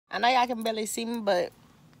I know y'all can barely see me, but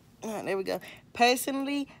there we go.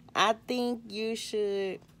 Personally, I think you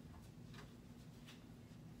should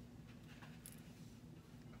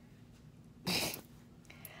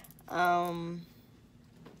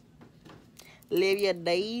live your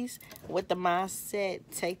days with the mindset,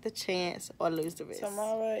 take the chance or lose the risk.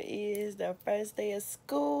 Tomorrow is the first day of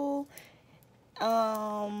school.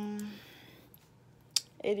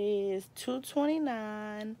 It is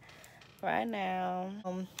 2:29 right now.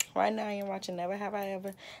 Right now you're watching Never Have I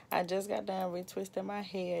Ever. I just got done retwisting my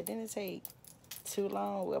hair. It didn't take too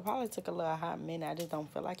long. Well, it probably took a little hot minute. I just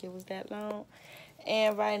don't feel like it was that long.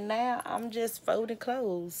 And right now I'm just folding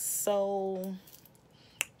clothes. So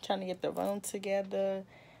trying to get the room together.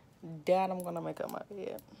 Dad, I'm gonna make up my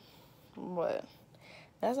bed. But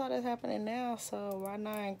that's all that's happening now. So right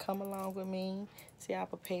now, and come along with me. See how I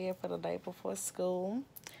prepare for the day before school.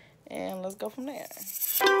 And let's go from there.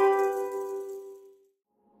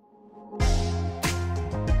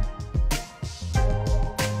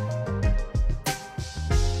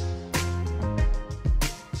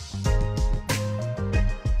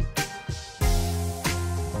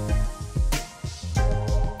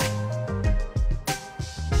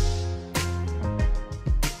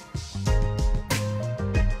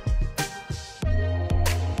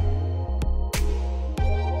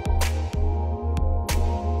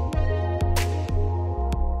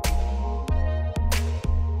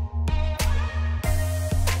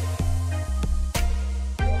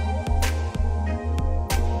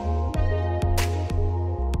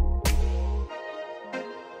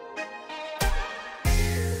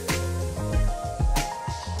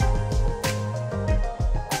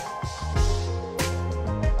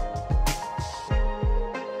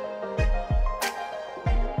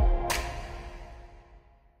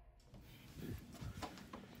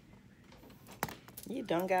 You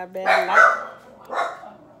don't got bad luck.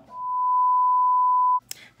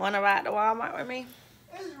 Wanna ride to Walmart with me?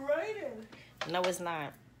 It's raining. No, it's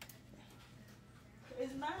not.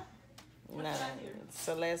 It's not? What's No. that I hear?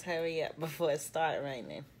 So let's hurry up before it starts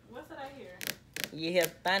raining. What's that I hear? You hear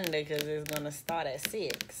thunder because it's gonna start at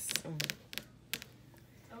 6.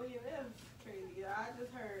 Oh yeah, that's crazy. I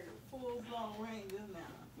just heard full blown rain just now.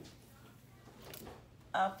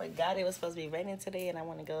 I forgot it was supposed to be raining today, and I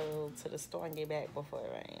want to go to the store and get back before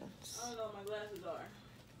it rains. I don't know what my glasses are.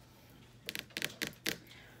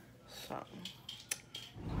 So.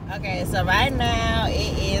 Okay, so right now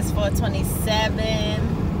it is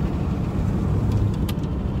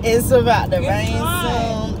 4:27. It's about to rain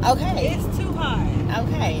soon. Okay. It's too hot.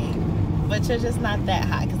 Okay. But you're just not that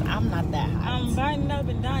hot, because I'm not that hot. I'm biting up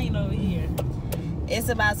and dying over here. It's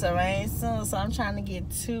about to rain soon, so I'm trying to get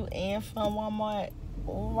to and from Walmart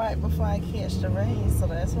right before I catch the rain. So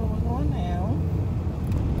that's where we're going now.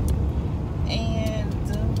 And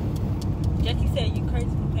Jackie said you crazy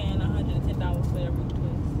for paying $110 for every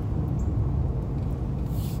twist.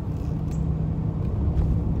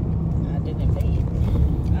 I didn't pay it.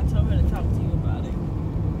 I told her to talk to you about it.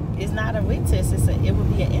 It's not a retwist. It would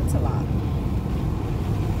be an interlock.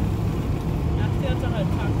 I still told her to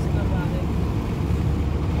talk to you about it.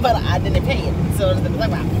 But I didn't pay it. So it's like,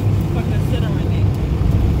 wow. For considering it.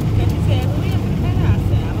 And she said, who you gonna pay? I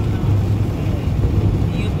said, I don't know.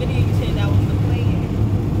 In your video, you said that was the plan.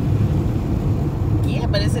 Yeah,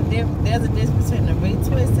 but there's a difference between a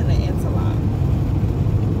retwist and an interlock.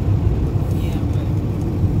 Yeah, but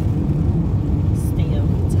still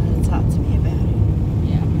trying to talk to me about it.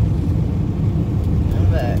 yeah.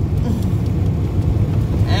 But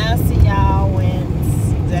I'll see y'all when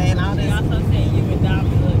Jane all She this. also said you and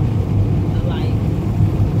Dami look alike.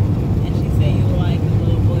 And she said you like a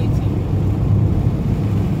little boy too.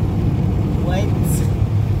 What?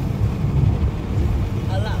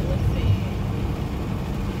 A lot was said.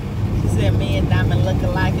 She said me and Diamond look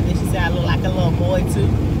alike, and then she said I look like a little boy too.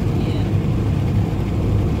 Yeah.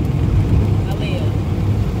 Aaliyah.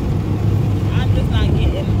 I'm just not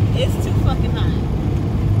getting. It's too fucking hot.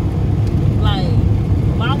 Like,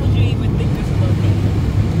 why would you even think this is okay?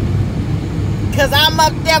 Cause I'm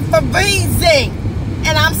up there for freezing,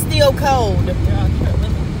 and I'm still cold. Girl,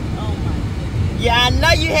 oh my goodness. Yeah, I know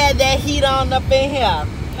you had that heat on up in here.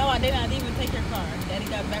 No, I did not even take your car. Daddy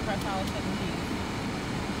got back right now. I was 17.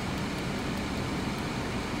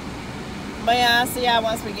 But yeah, I'll see y'all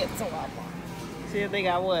once we get to Walmart. See if they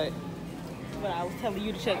got what? But I was telling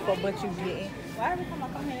you to check for, but you didn't. Why every time I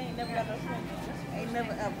come here, ain't never got no swim? Ain't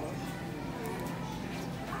never ever.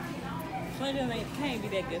 Swim can't be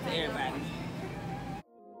that good to everybody.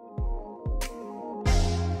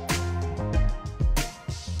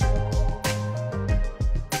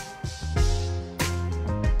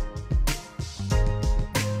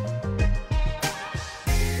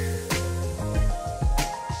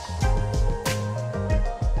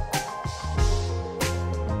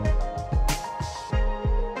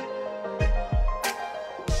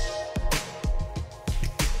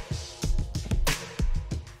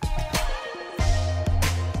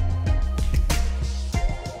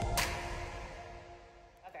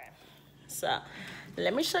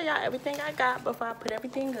 let me show y'all everything I got before I put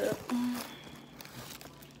everything up.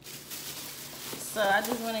 So I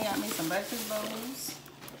just went and got me some breakfast bowls,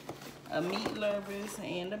 a meat lovers,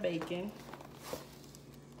 and a bacon.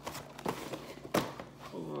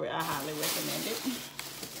 I highly recommend it.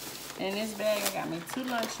 In this bag, I got me 2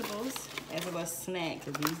 Lunchables as a little snack,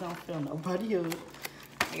 because these don't fill nobody up.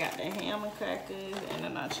 I got the ham and crackers and the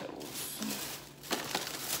nachos.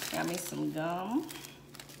 Got me some gum.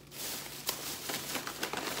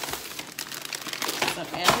 Some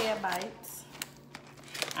airhead bites.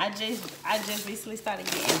 I just recently started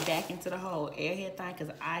getting back into the whole airhead thing,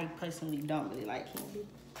 because I personally don't really like candy.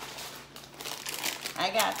 I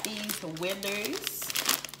got these Withers.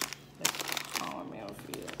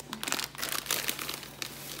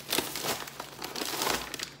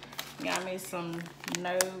 Got me some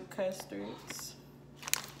no custards.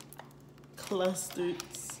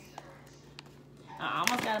 Clusters. I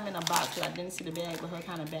almost got them in a box, but I didn't see the bag, but her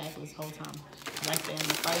kind of bag this whole time. Right there in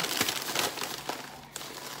the face.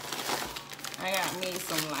 I got me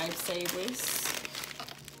some Lifesavers.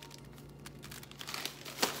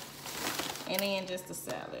 And then just a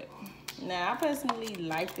salad. Now, I personally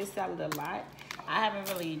like this salad a lot. I haven't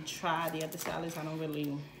really tried the other salads. I don't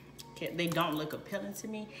really care. They don't look appealing to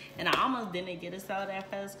me. And I almost didn't get a salad at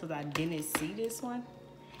first because I didn't see this one.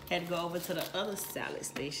 Had to go over to the other salad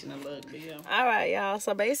station and look there. All right, y'all.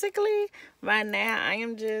 So basically, right now, I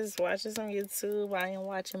am just watching some YouTube. I am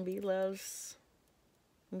watching B-Loves.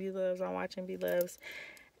 B-Loves. I'm watching B-Loves.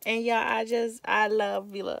 And y'all, I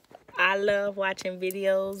love B-Love. I love watching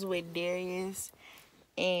videos with Darius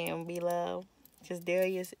and B-Love, because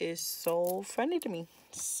Darius is so funny to me.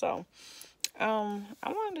 So, I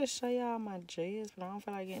wanted to show y'all my dress, but I don't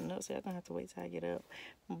feel like getting up, so I'm gonna have to wait till I get up.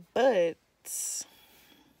 But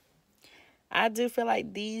I do feel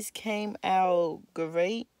like these came out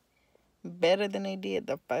great, better than they did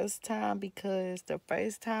the first time, because the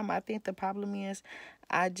first time, I think the problem is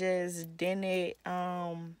I just didn't,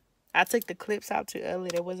 I took the clips out too early.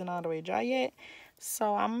 They wasn't all the way dry yet.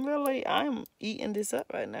 So I'm eating this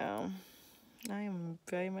up right now. I am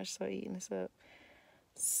very much so eating this up.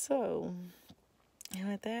 So, and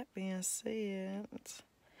with that being said,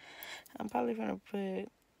 I'm probably gonna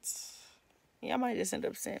put, yeah, I might just end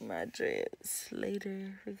up sending my dress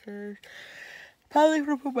later, because probably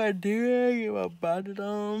gonna put my dinner, get my bonnet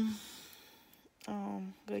on,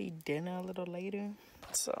 go eat dinner a little later.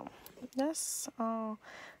 So that's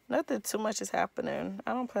nothing too much is happening.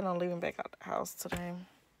 I don't plan on leaving back out the house today.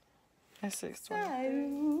 It's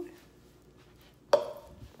 6:20.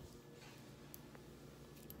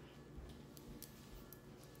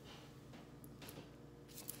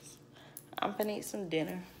 I'm gonna eat some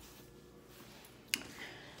dinner.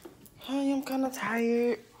 I am kind of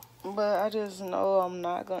tired, but I just know I'm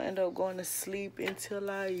not gonna end up going to sleep until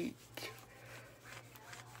like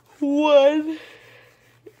 1,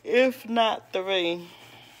 if not 3.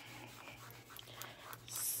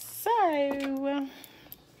 So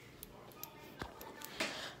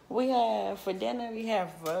for dinner we have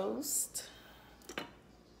roast,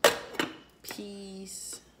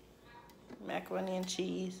 peas, macaroni and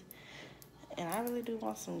cheese, and I really do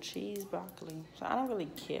want some cheese broccoli. So I don't really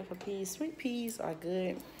care for peas. Sweet peas are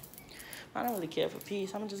good. I don't really care for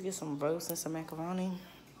peas. I'm gonna just get some roast and some macaroni.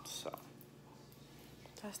 So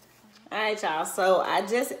that's the plan. All right, y'all. So I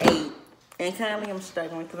just ate, and currently I'm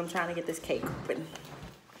struggling because I'm trying to get this cake open.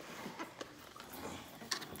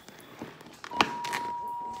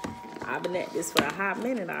 I've been at this for a hot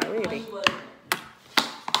minute already.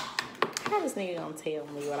 How this nigga gonna tell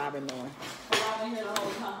me what I've been doing? I've been here the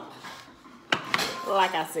whole time.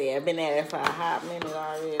 Like I said, I've been at it for a hot minute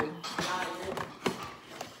already.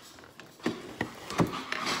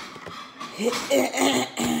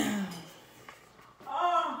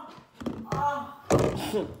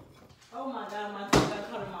 Oh my God, my teeth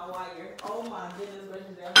got caught in my wire. Oh my goodness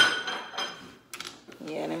gracious.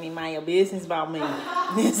 Yeah, that mean mind your business about me.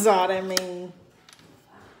 That's all that mean.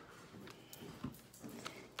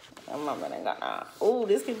 I'm not gonna go. Oh,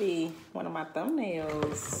 this could be one of my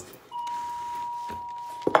thumbnails.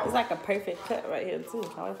 It's like a perfect cut right here too.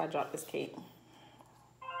 What if I drop this cake?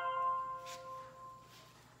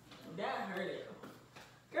 That hurt it.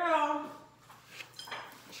 Girl.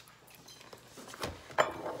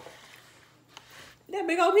 That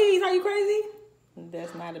big old piece, are you crazy?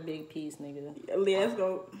 That's not a big piece, nigga. Let's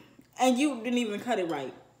go. And you didn't even cut it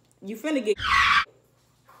right. You finna get...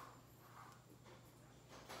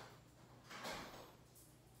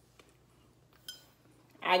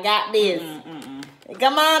 I got this.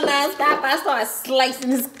 Come on now, stop. I start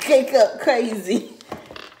slicing this cake up crazy.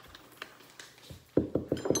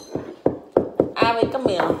 I Harry, come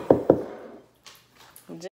here.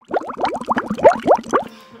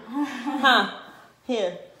 Huh?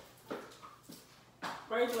 Here.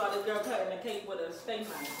 First of all, this girl cutting the cake with a steak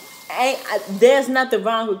knife. There's nothing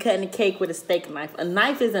wrong with cutting a cake with a steak knife. A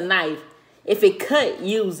knife is a knife. If it cut,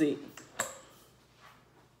 use it.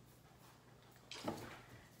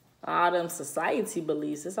 All them society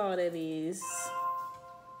beliefs. That's all that is.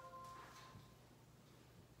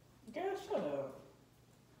 Girl, shut up.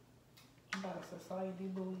 About a society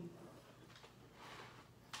belief.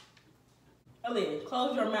 Aaliyah,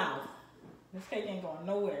 close your mouth. This cake ain't going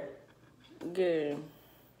nowhere. Good.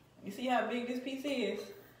 You see how big this piece is?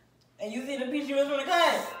 And you see the piece you was gonna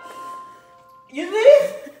cut? You see?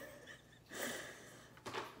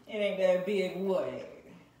 It ain't that big, what?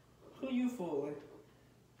 Who you fooling?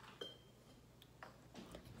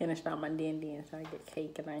 Finished all my din so I get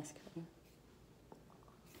cake and ice cream.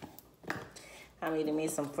 I made me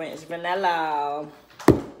some French vanilla. I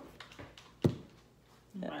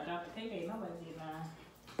dropped the cake, ain't nobody get mine.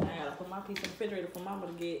 I gotta put my piece in the refrigerator for mama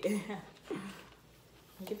to get.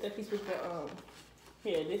 Get that piece with the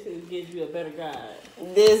here, this gives you a better guide.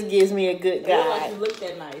 This gives me a good It guide. look like you licked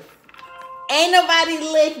that knife. Ain't nobody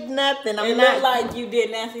licked nothing. It looked like you did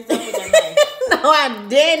nasty stuff with that knife. No, I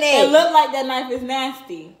didn't. It looked like that knife is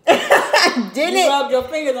nasty. I didn't. You rubbed your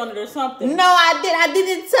fingers on it or something. No, I did. I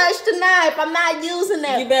didn't touch the knife. I'm not using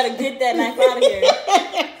it. You better get that knife out of here.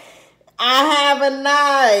 I have a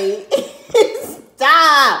knife.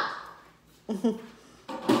 Stop.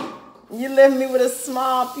 You left me with a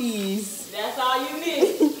small piece. That's all you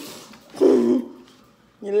need.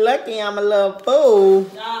 You're lucky I'm a little fool.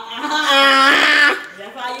 That's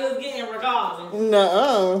all you was getting regardless.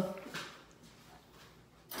 Nuh-uh.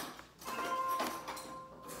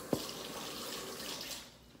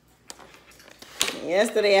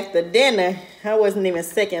 Yesterday after dinner, I wasn't even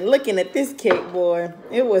second looking at this cake, boy.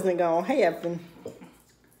 It wasn't gonna happen.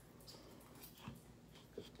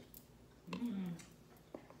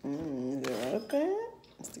 Is it okay?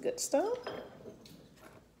 It's the good stuff.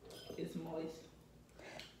 It's moist.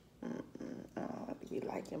 I don't have to be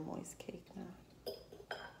liking moist cake now.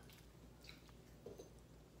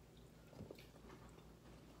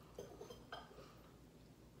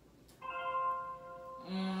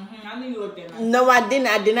 I knew you looked at that. No, I didn't.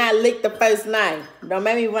 I did not lick the first knife. Don't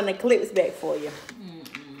make me run the clips back for you.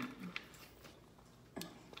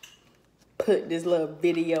 Put this little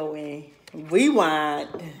video in. Rewind.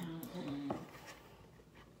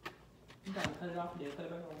 You gotta cut it off there. Cut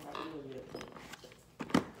it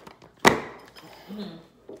back on.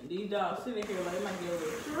 These dogs sitting here like they might get a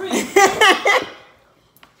little treat.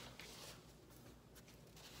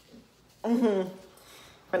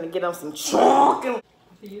 Gonna get on some chocolate.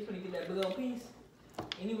 So you just want to get that big old piece?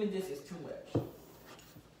 And even this is too much.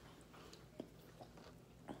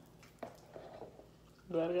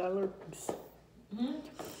 Glad I got a little piece.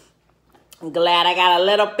 I'm glad I got a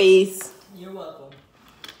little piece. You're welcome.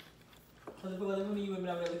 Because if it wasn't for me, you would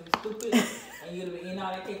have been looking stupid. And you would have been eating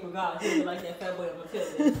all that cake regardless. You would like that fat boy on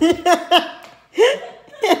Matilda.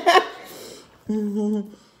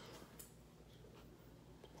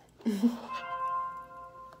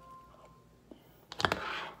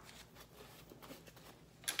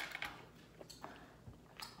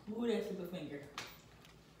 Ooh, that super finger.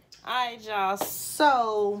 Alright, y'all.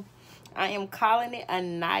 So, I am calling it a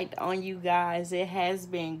night on you guys. It has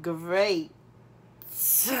been great.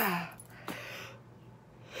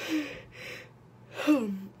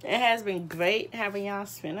 It has been great having y'all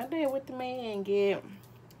spend a day with me and get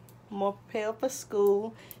more prepared for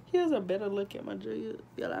school. Here's a better look at my dress.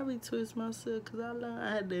 Y'all, I retwist myself because I learned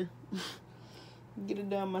I had to get it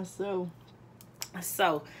done myself.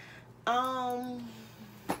 So,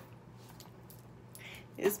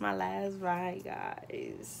 it's my last ride,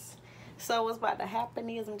 guys. So what's about to happen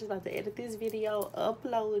is I'm just about to edit this video,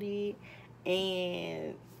 upload it,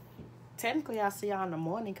 and technically I'll see y'all in the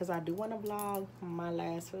morning because I do want to vlog my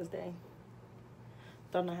last first day.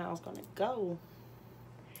 Don't know how it's gonna go,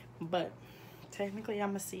 but technically I'm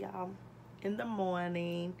gonna see y'all in the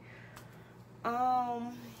morning.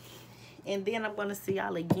 And then I'm gonna see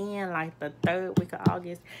y'all again like the 3rd week of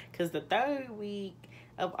August, because the 3rd week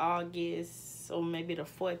of August, or maybe the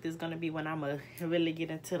 4th, is gonna be when I'm gonna really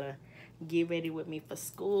get into the get ready with me for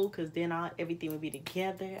school, because then everything will be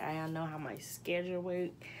together. I don't know how my schedule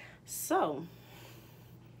works. So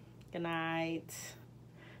good night,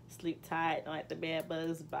 sleep tight, don't let the bed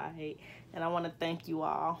bugs bite, and I want to thank you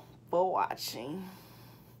all for watching.